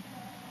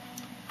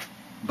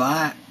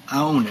 But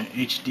I own it,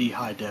 HD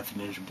high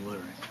definition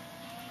Blu-ray.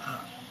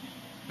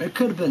 It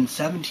could have been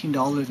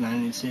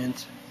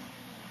 $17.90,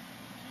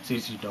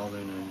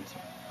 $60.90.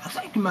 I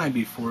think it might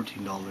be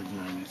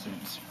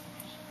 $14.90.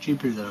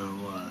 Cheaper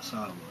than what I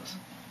thought it was.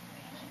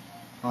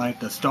 I like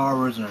the Star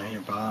Wars and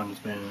Harry Potter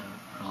spending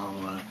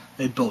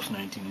they both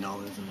 $19.90.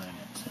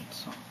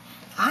 So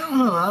I don't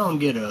know, I don't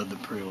get the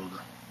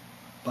pre-order.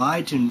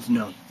 But iTunes,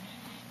 no.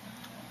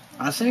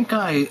 I think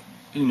I,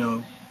 you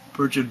know,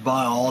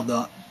 buy all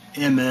the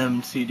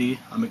MM CD.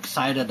 I'm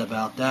excited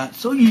about that.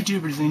 So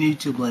YouTubers and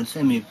YouTube land,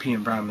 send me a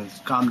PM comments.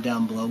 Comment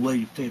down below what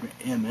your favorite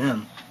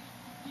MM.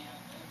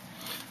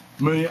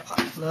 But yeah,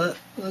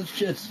 let's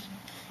just,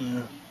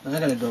 I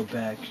gotta go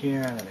back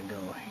here. I gotta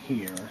go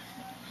here.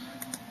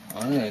 I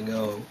gotta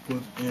go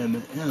with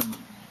MM.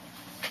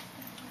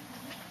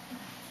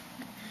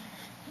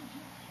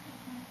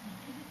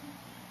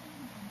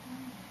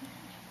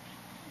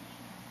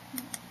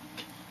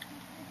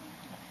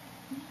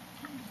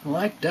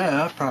 Like that,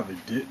 I probably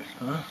do.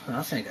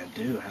 I think I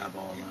do have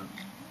all that.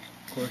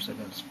 Of course, I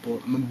gotta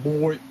support my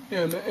boy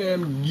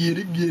MM.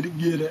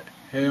 Get it.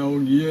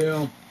 Hell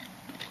yeah.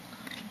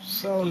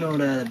 So know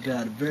that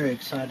about it. Very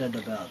excited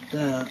about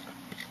that.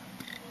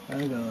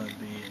 That's gonna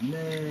be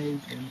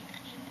amazing.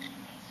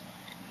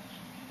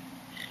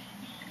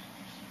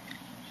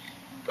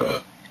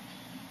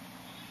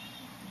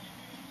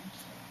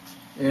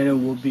 And it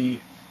will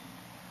be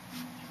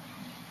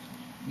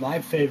my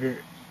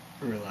favorite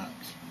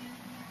relapse.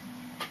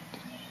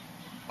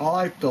 I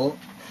like the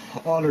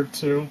other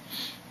two,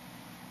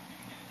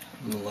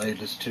 the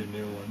latest two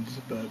new ones,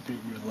 but the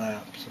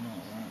relapse and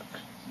all that.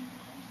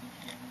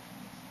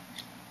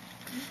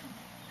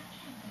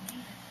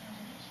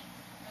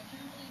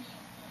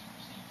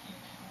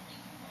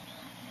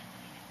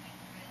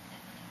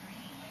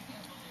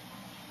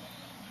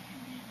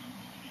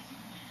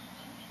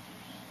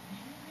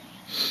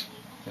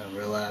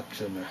 Relapse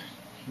and the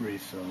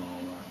refill and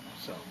all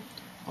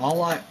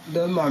that. So,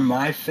 them are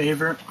my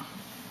favorite.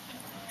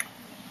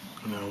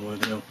 You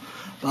know,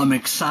 but I'm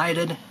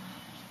excited.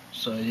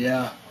 So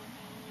yeah,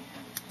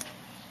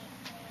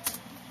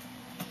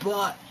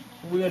 but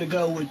we're gonna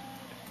go with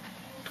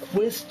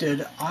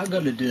Twisted. I'm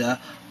gonna do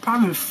that.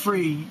 Probably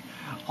free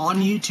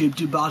on YouTube,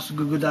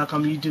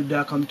 TwoBoxesGoogle.com,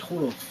 YouTube.com,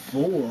 total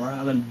 4.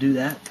 I'm gonna do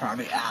that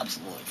probably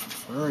absolutely for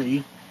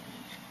free.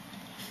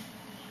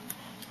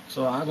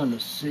 So I'm gonna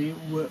see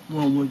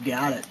when we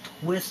got it.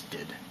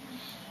 Twisted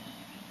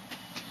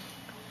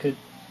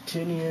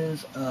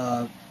continues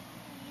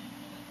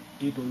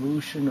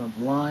evolution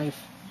of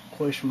life,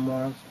 question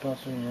marks,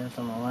 possibly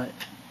anything like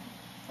that.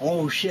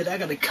 Oh shit, I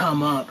gotta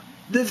come up.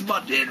 This is my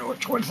dinner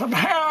Twisted.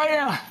 Hell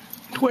yeah!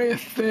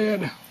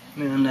 Twisted.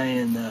 And they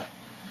in the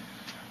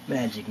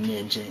Magic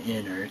Ninja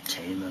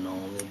Entertainment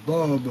on the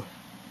bub.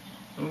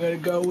 I'm gonna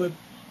go with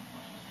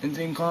a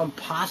thing called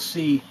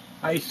Posse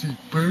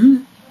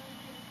ICP.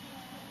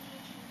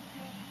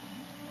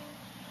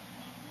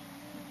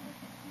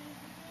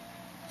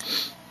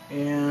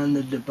 And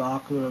the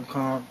Debacle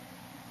of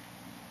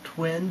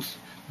Twins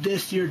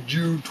this year,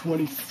 June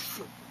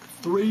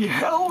 23.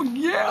 Hell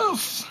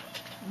yes!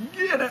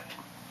 Get it!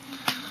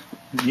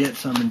 Get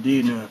some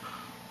indeed.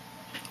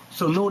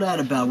 So no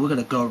doubt about it, we're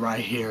gonna go right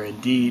here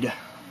indeed.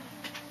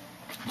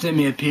 Send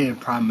me a PN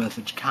Prime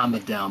message,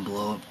 comment down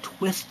below.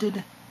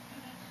 Twisted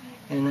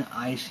and an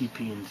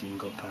ICP and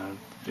single pound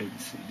big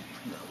CD.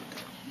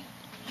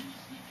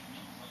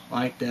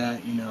 Like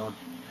that, you know,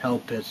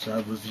 help it. So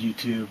that was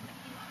YouTube.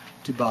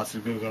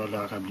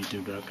 TwoBoxesGoogle.com,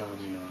 YouTube.com,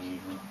 you know,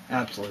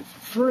 absolutely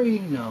free,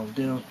 you know,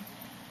 deal.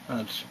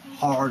 It's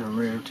hard and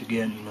rare to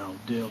get, you know,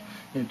 deal.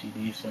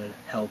 MTD said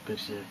help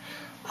it.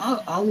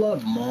 I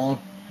love them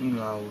all, you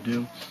know,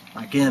 do.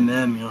 Like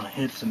MM, you know,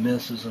 hits and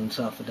misses and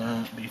stuff like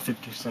that. Be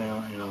 50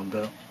 Cent, you know,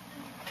 but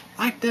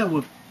like that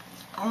with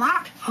a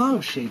lot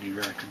of shady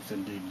records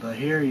indeed. But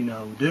here, you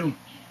know, do.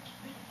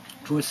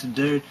 Twisted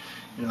Dude,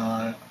 you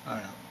know,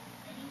 I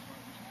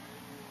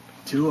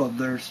two of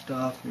their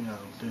stuff, you know,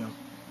 do.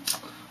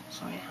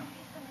 So yeah.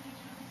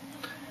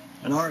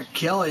 And R.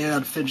 Kelly had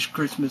to finish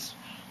Christmas,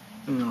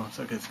 you know,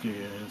 so I guess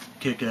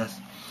kick ass.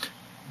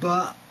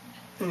 But,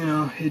 you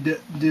know, he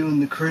doing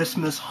the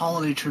Christmas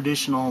holiday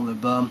tradition all the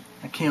above.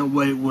 I can't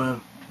wait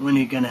when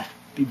he gonna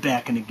be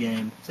back in the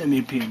game. Send me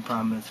a PM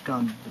promise.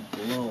 Comment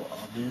below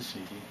of this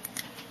CD.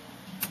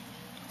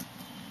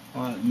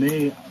 Alright,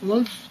 me,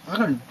 I'm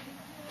gonna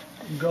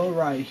go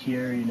right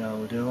here, you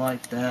know, do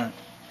like that.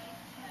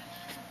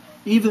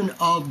 Even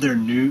of their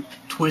new,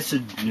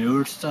 Twisted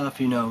newer stuff,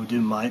 you know,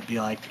 do might be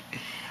like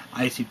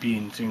ICP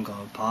and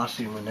Single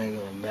Posse when they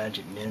go to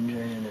Magic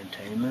Ninja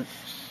Entertainment.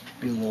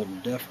 Be a little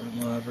different,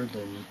 whatever,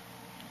 than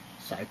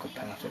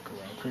Psychopathic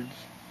Records.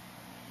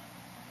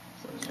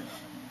 So, yeah.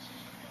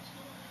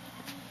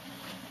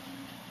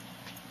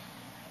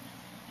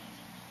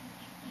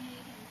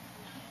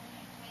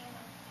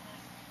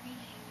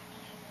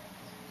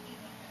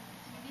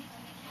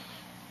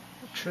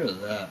 True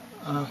that.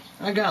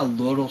 I got a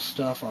little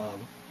stuff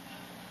on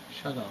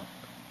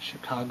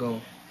Chicago.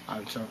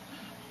 I'm sorry.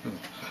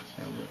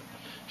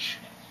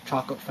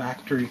 Chocolate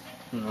Factory.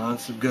 You know,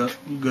 that's a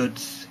good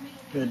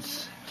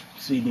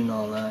seeding,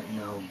 all that. You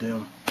know,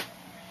 them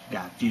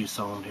got a few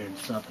songs here and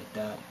stuff like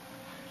that.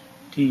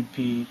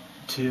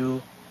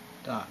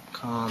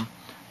 TP2.com.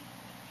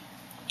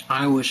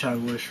 I wish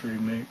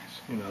remix.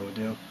 You know,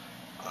 do.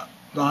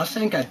 I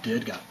think I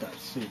did got that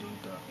CD,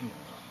 but you know.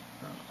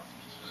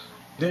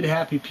 Good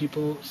Happy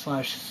People /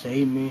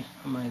 Save Me.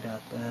 I might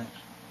got that.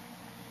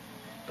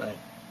 But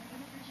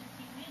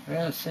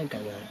I think I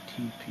got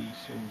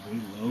TP3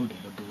 Reloaded,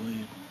 I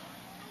believe.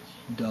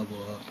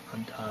 Double Up,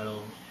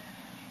 Untitled,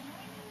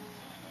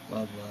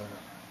 Love Letter,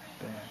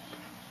 Back.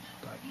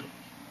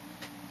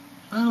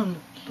 I don't know.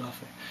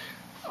 Buffet.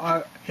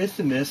 Hits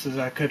and misses.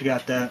 I could have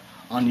got that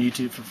on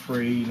YouTube for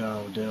free, you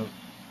know, do.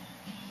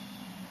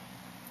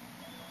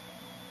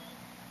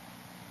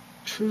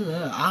 True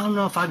that. I don't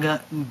know if I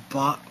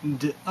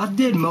I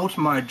did most of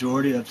my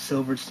majority of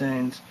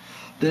Silverstains.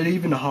 Did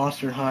even the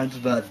Hoster Hides,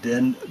 but I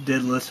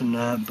did listen to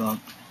that. But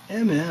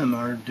MM,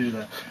 I do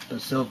the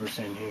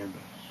Silverstain here.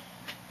 But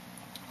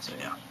so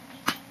yeah.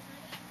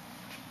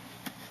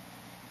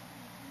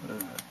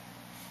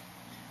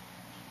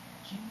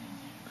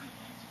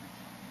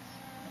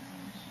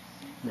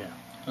 Yeah.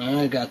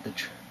 I got the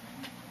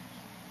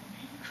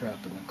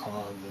Trap in the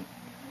Closet.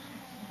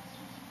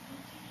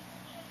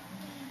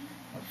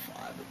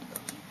 5 of them.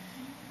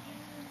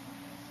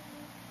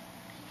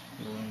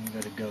 You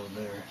gotta go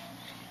there.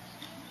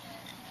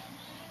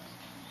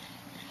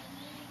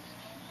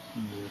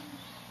 Yeah.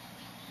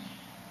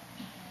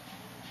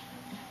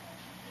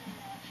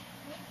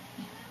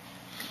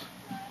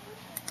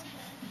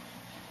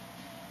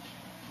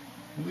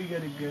 We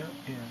gotta go.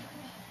 Yeah.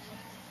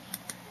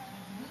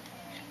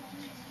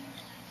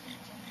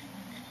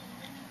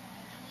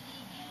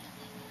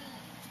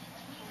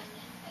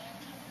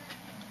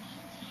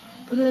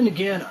 But then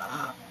again,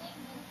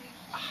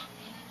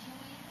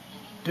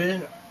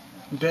 been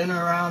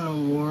around the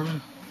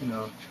world, you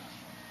know.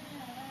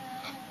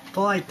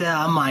 But like that,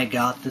 I might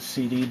got the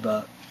CD,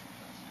 but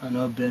I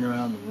know I've been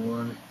around the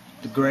world.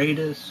 The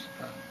greatest,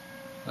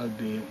 that'd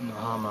be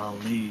Muhammad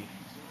Ali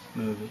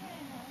movie.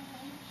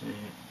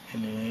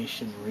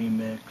 Nation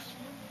remix.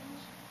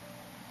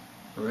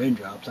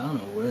 Raindrops, I don't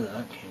know where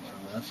that came from.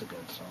 That's a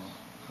good song.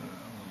 One of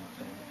my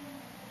favorites.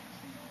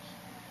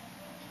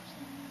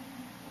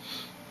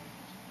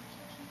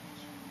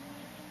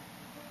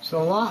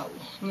 So a lot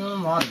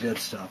of good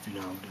stuff,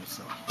 good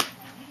stuff.